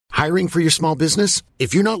Hiring for your small business?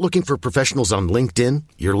 If you're not looking for professionals on LinkedIn,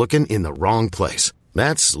 you're looking in the wrong place.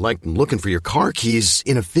 That's like looking for your car keys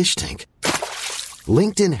in a fish tank.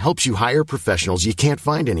 LinkedIn helps you hire professionals you can't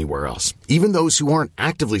find anywhere else, even those who aren't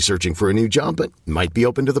actively searching for a new job but might be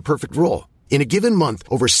open to the perfect role. In a given month,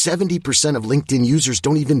 over 70% of LinkedIn users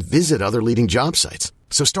don't even visit other leading job sites.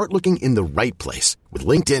 So start looking in the right place. With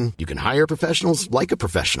LinkedIn, you can hire professionals like a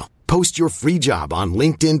professional. Post your free job on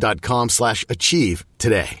linkedin.com/achieve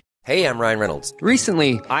today. Hey, I'm Ryan Reynolds.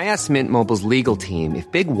 Recently, I asked Mint Mobile's legal team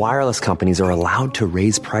if big wireless companies are allowed to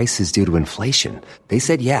raise prices due to inflation. They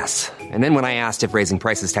said yes. And then when I asked if raising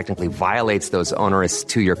prices technically violates those onerous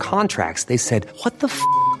two-year contracts, they said, "What the f***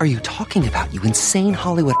 are you talking about, you insane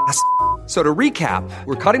Hollywood ass?" So to recap,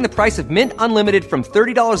 we're cutting the price of Mint Unlimited from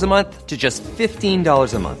 $30 a month to just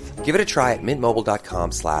 $15 a month. Give it a try at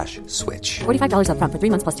mintmobile.com/switch. $45 up front for 3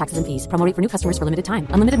 months plus taxes and fees. Promo rate for new customers for limited time.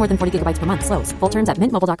 Unlimited more than 40 gigabytes per month. Slows full terms at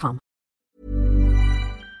mintmobile.com.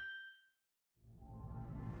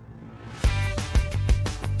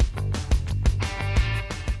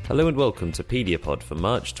 Hello and welcome to Pediapod for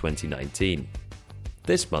March 2019.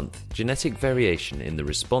 This month, genetic variation in the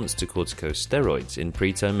response to corticosteroids in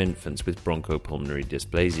preterm infants with bronchopulmonary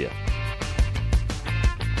dysplasia.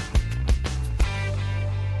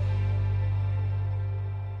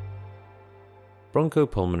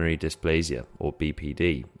 Bronchopulmonary dysplasia, or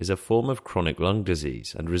BPD, is a form of chronic lung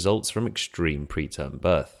disease and results from extreme preterm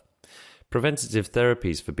birth. Preventative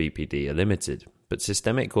therapies for BPD are limited, but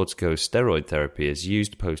systemic corticosteroid therapy is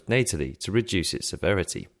used postnatally to reduce its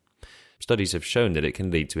severity. Studies have shown that it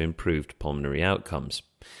can lead to improved pulmonary outcomes.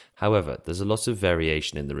 However, there's a lot of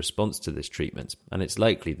variation in the response to this treatment, and it's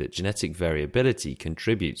likely that genetic variability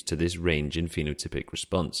contributes to this range in phenotypic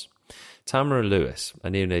response. Tamara Lewis,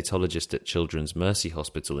 a neonatologist at Children's Mercy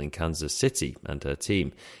Hospital in Kansas City, and her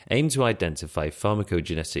team aim to identify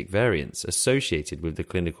pharmacogenetic variants associated with the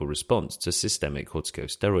clinical response to systemic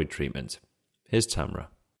corticosteroid treatment. Here's Tamara.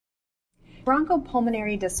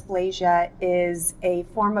 Bronchopulmonary dysplasia is a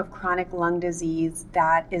form of chronic lung disease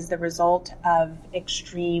that is the result of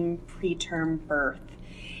extreme preterm birth.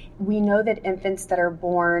 We know that infants that are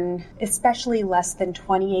born, especially less than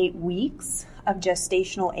 28 weeks of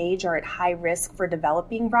gestational age, are at high risk for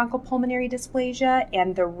developing bronchopulmonary dysplasia,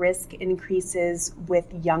 and the risk increases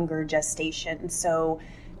with younger gestation. So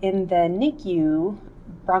in the NICU,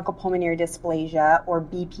 bronchopulmonary dysplasia, or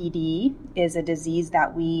BPD, is a disease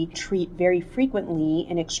that we treat very frequently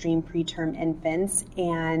in extreme preterm infants.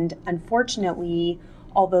 And unfortunately,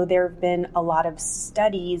 although there have been a lot of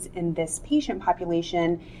studies in this patient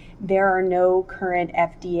population, there are no current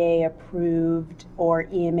FDA-approved or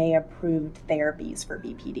EMA-approved therapies for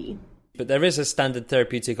BPD. But there is a standard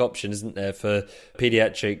therapeutic option, isn't there, for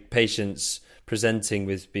pediatric patients presenting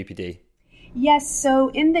with BPD? Yes, so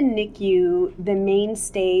in the NICU, the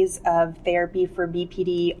mainstays of therapy for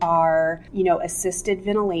BPD are, assisted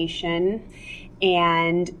ventilation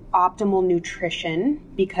and optimal nutrition,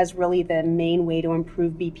 because really the main way to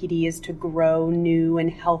improve BPD is to grow new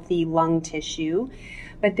and healthy lung tissue.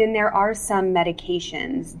 But then there are some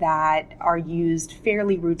medications that are used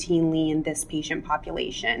fairly routinely in this patient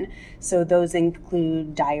population. So those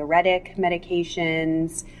include diuretic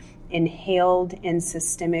medications, inhaled and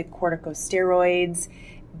systemic corticosteroids,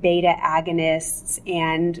 beta agonists,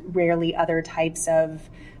 and rarely other types of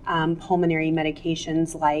pulmonary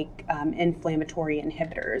medications like inflammatory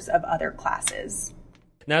inhibitors of other classes.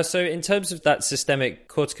 Now, so in terms of that systemic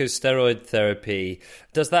corticosteroid therapy,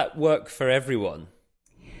 does that work for everyone?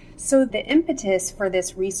 So the impetus for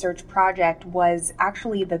this research project was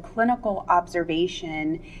actually the clinical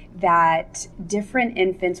observation that different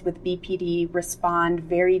infants with BPD respond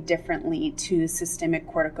very differently to systemic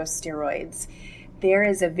corticosteroids. There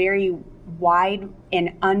is a very wide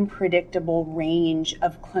and unpredictable range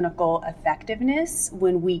of clinical effectiveness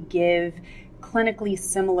when we give clinically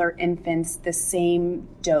similar infants the same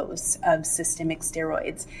dose of systemic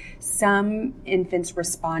steroids. Some infants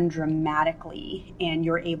respond dramatically, and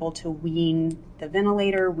you're able to wean the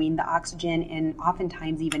ventilator, wean the oxygen, and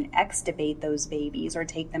oftentimes even extubate those babies or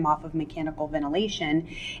take them off of mechanical ventilation.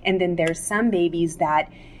 And then there's some babies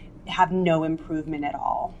that have no improvement at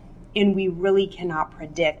all. And we really cannot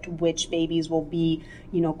predict which babies will be,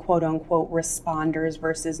 quote unquote, responders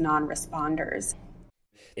versus non-responders.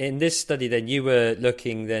 In this study, then, you were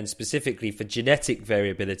looking then specifically for genetic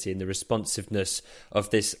variability in the responsiveness of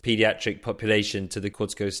this pediatric population to the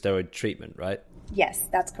corticosteroid treatment, right? Yes,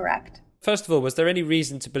 that's correct. First of all, was there any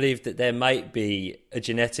reason to believe that there might be a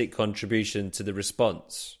genetic contribution to the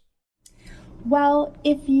response? Well,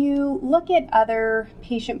 if you look at other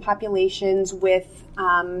patient populations with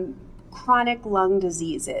chronic lung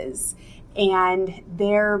diseases and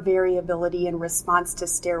their variability in response to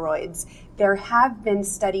steroids, there have been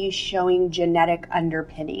studies showing genetic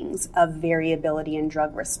underpinnings of variability in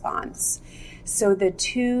drug response. So the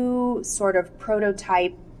two sort of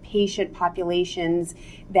prototype patient populations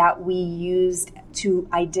that we used to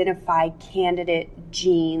identify candidate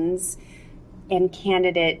genes and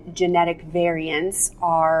candidate genetic variants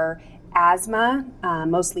are asthma,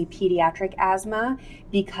 mostly pediatric asthma,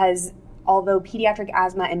 because although pediatric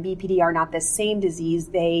asthma and BPD are not the same disease,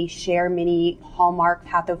 they share many hallmark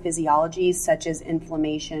pathophysiologies such as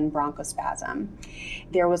inflammation, bronchospasm.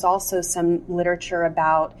 There was also some literature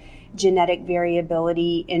about genetic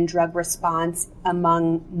variability in drug response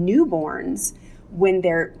among newborns when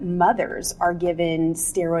their mothers are given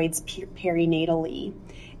steroids perinatally,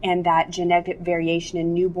 and that genetic variation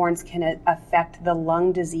in newborns can affect the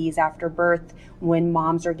lung disease after birth when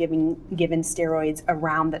moms are given steroids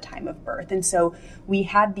around the time of birth. And so we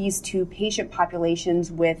had these two patient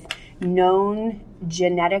populations with known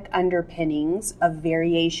genetic underpinnings of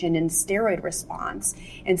variation in steroid response.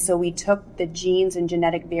 And so we took the genes and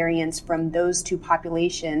genetic variants from those two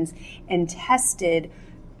populations and tested,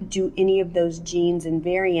 do any of those genes and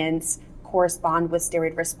variants correspond with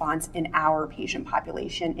steroid response in our patient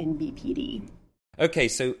population in BPD. Okay,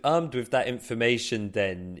 so armed with that information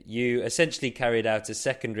then, you essentially carried out a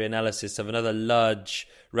secondary analysis of another large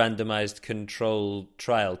randomized controlled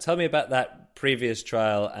trial. Tell me about that previous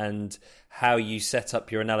trial and how you set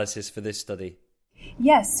up your analysis for this study.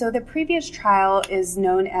 Yes, so the previous trial is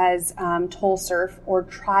known as TOLSURF, or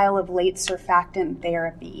Trial of Late Surfactant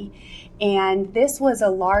Therapy. And this was a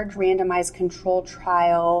large randomized controlled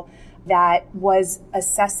trial that was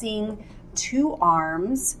assessing two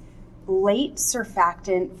arms, late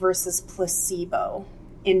surfactant versus placebo,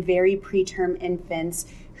 in very preterm infants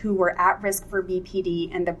who were at risk for BPD,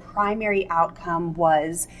 and the primary outcome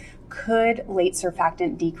was, could late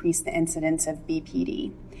surfactant decrease the incidence of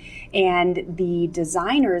BPD? And the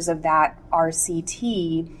designers of that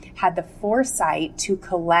RCT had the foresight to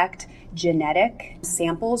collect genetic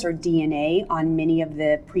samples or DNA on many of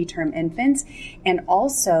the preterm infants, and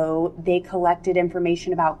also they collected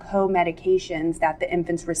information about co-medications that the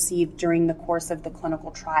infants received during the course of the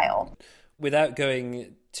clinical trial. Without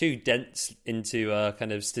going too dense into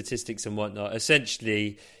kind of statistics and whatnot,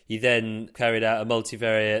 essentially you then carried out a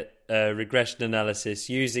multivariate regression analysis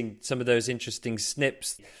using some of those interesting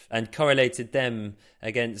SNPs and correlated them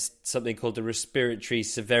against something called the respiratory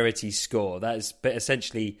severity score. That's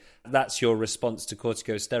your response to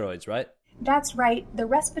corticosteroids, right? That's right. The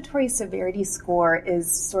respiratory severity score is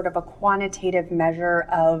sort of a quantitative measure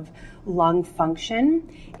of lung function.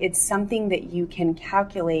 It's something that you can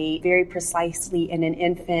calculate very precisely in an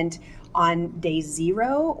infant on day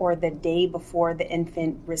 0 or the day before the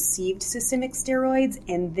infant received systemic steroids,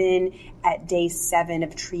 and then at day 7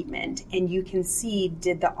 of treatment. And you can see,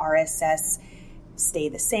 did the RSS stay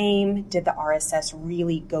the same? Did the RSS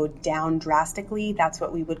really go down drastically? That's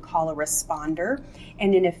what we would call a responder.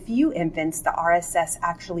 And in a few infants, the RSS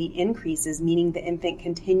actually increases, meaning the infant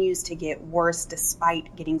continues to get worse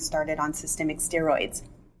despite getting started on systemic steroids.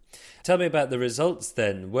 Tell me about the results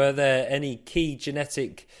then. Were there any key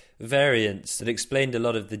genetic variants that explained a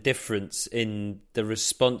lot of the difference in the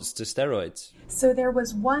response to steroids? So there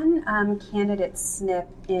was one candidate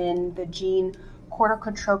SNP in the gene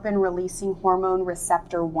corticotropin-releasing hormone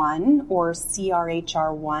receptor 1, or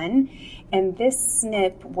CRHR1, and this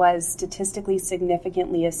SNP was statistically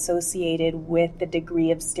significantly associated with the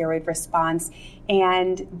degree of steroid response.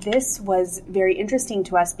 And this was very interesting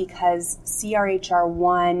to us because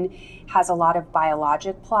CRHR1 has a lot of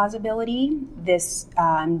biologic plausibility. This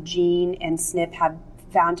gene and SNP have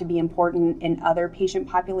found to be important in other patient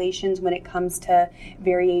populations when it comes to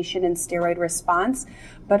variation in steroid response,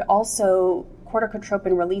 but also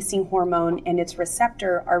corticotropin releasing hormone and its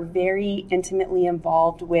receptor are very intimately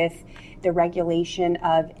involved with the regulation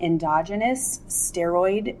of endogenous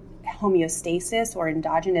steroid homeostasis or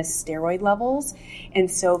endogenous steroid levels. And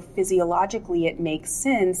so physiologically it makes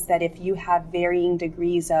sense that if you have varying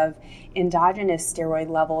degrees of endogenous steroid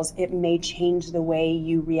levels, it may change the way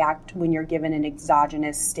you react when you're given an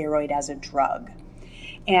exogenous steroid as a drug.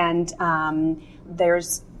 And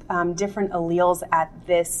there's different alleles at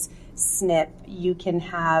this SNP. You can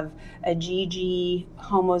have a GG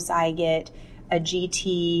homozygote, a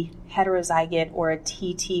GT heterozygote, or a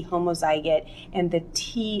TT homozygote, and the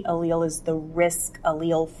T allele is the risk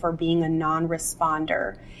allele for being a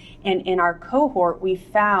non-responder. And in our cohort, we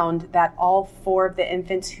found that all 4 of the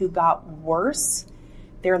infants who got worse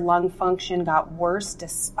their lung function got worse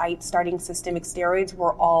despite starting systemic steroids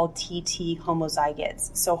were all TT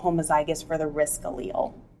homozygotes, so homozygous for the risk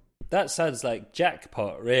allele. That sounds like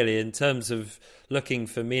jackpot, really, in terms of looking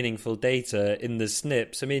for meaningful data in the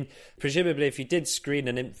SNPs. I mean, presumably if you did screen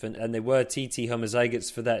an infant and they were TT homozygotes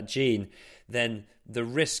for that gene, then the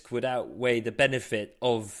risk would outweigh the benefit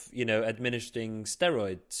of, administering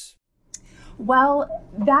steroids. Well,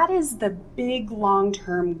 that is the big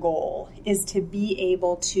long-term goal, is to be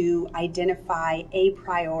able to identify a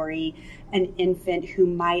priori an infant who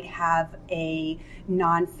might have a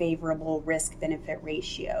non-favorable risk-benefit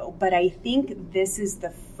ratio. But I think this is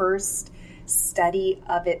the first study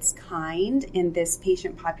of its kind in this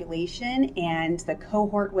patient population, and the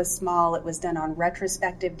cohort was small. It was done on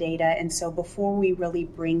retrospective data, and so before we really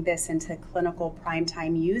bring this into clinical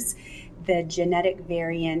primetime use, the genetic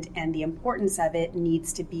variant and the importance of it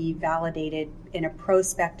needs to be validated in a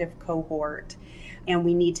prospective cohort. And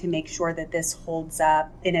we need to make sure that this holds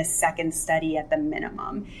up in a second study at the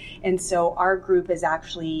minimum. And so our group is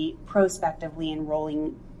actually prospectively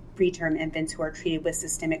enrolling preterm infants who are treated with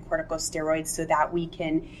systemic corticosteroids so that we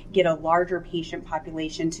can get a larger patient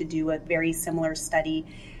population to do a very similar study,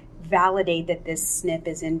 validate that this SNP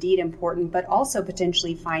is indeed important, but also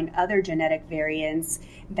potentially find other genetic variants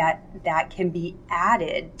that can be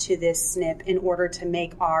added to this SNP in order to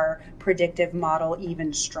make our predictive model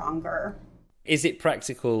even stronger. Is it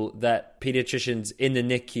practical that pediatricians in the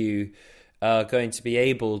NICU are going to be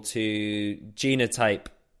able to genotype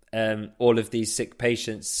all of these sick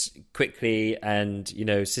patients quickly and,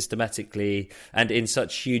 systematically and in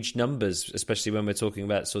such huge numbers, especially when we're talking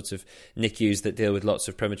about sort of NICUs that deal with lots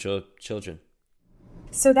of premature children?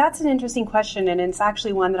 So that's an interesting question, and it's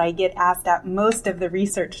actually one that I get asked at most of the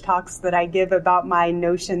research talks that I give about my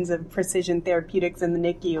notions of precision therapeutics in the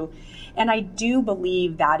NICU. And I do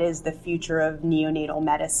believe that is the future of neonatal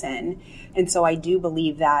medicine. And so I do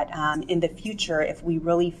believe that in the future, if we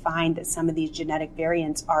really find that some of these genetic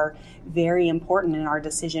variants are very important in our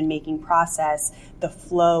decision-making process, the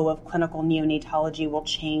flow of clinical neonatology will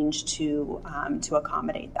change to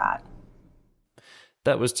accommodate that.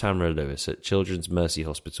 That was Tamara Lewis at Children's Mercy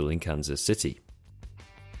Hospital in Kansas City.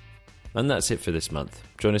 And that's it for this month.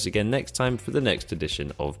 Join us again next time for the next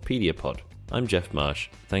edition of Pediapod. I'm Jeff Marsh.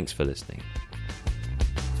 Thanks for listening.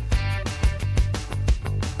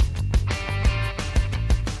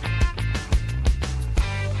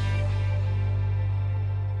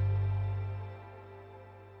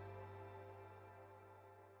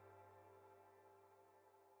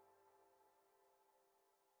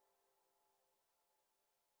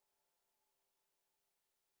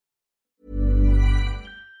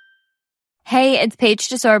 Hey, it's Paige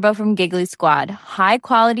DeSorbo from Giggly Squad. High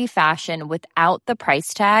quality fashion without the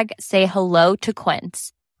price tag. Say hello to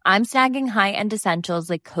Quince. I'm snagging high-end essentials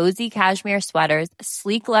like cozy cashmere sweaters,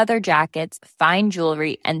 sleek leather jackets, fine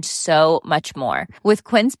jewelry, and so much more. With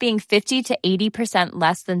Quince being 50 to 80%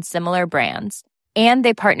 less than similar brands. And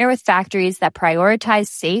they partner with factories that prioritize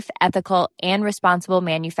safe, ethical, and responsible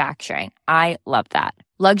manufacturing. I love that.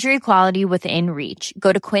 Luxury quality within reach.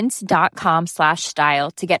 Go to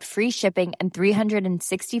quince.com/style to get free shipping and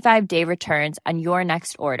 365-day returns on your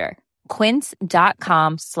next order.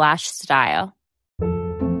 Quince.com/style.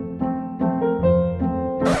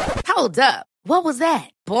 Hold up. What was that?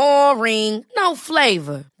 Boring. No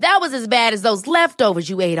flavor. That was as bad as those leftovers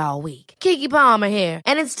you ate all week. Keke Palmer here.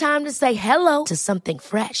 And it's time to say hello to something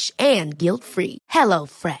fresh and guilt-free.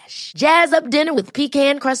 HelloFresh. Jazz up dinner with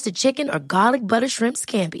pecan-crusted chicken or garlic butter shrimp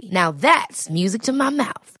scampi. Now that's music to my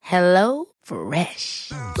mouth.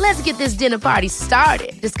 HelloFresh. Let's get this dinner party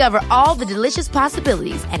started. Discover all the delicious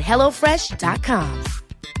possibilities at HelloFresh.com.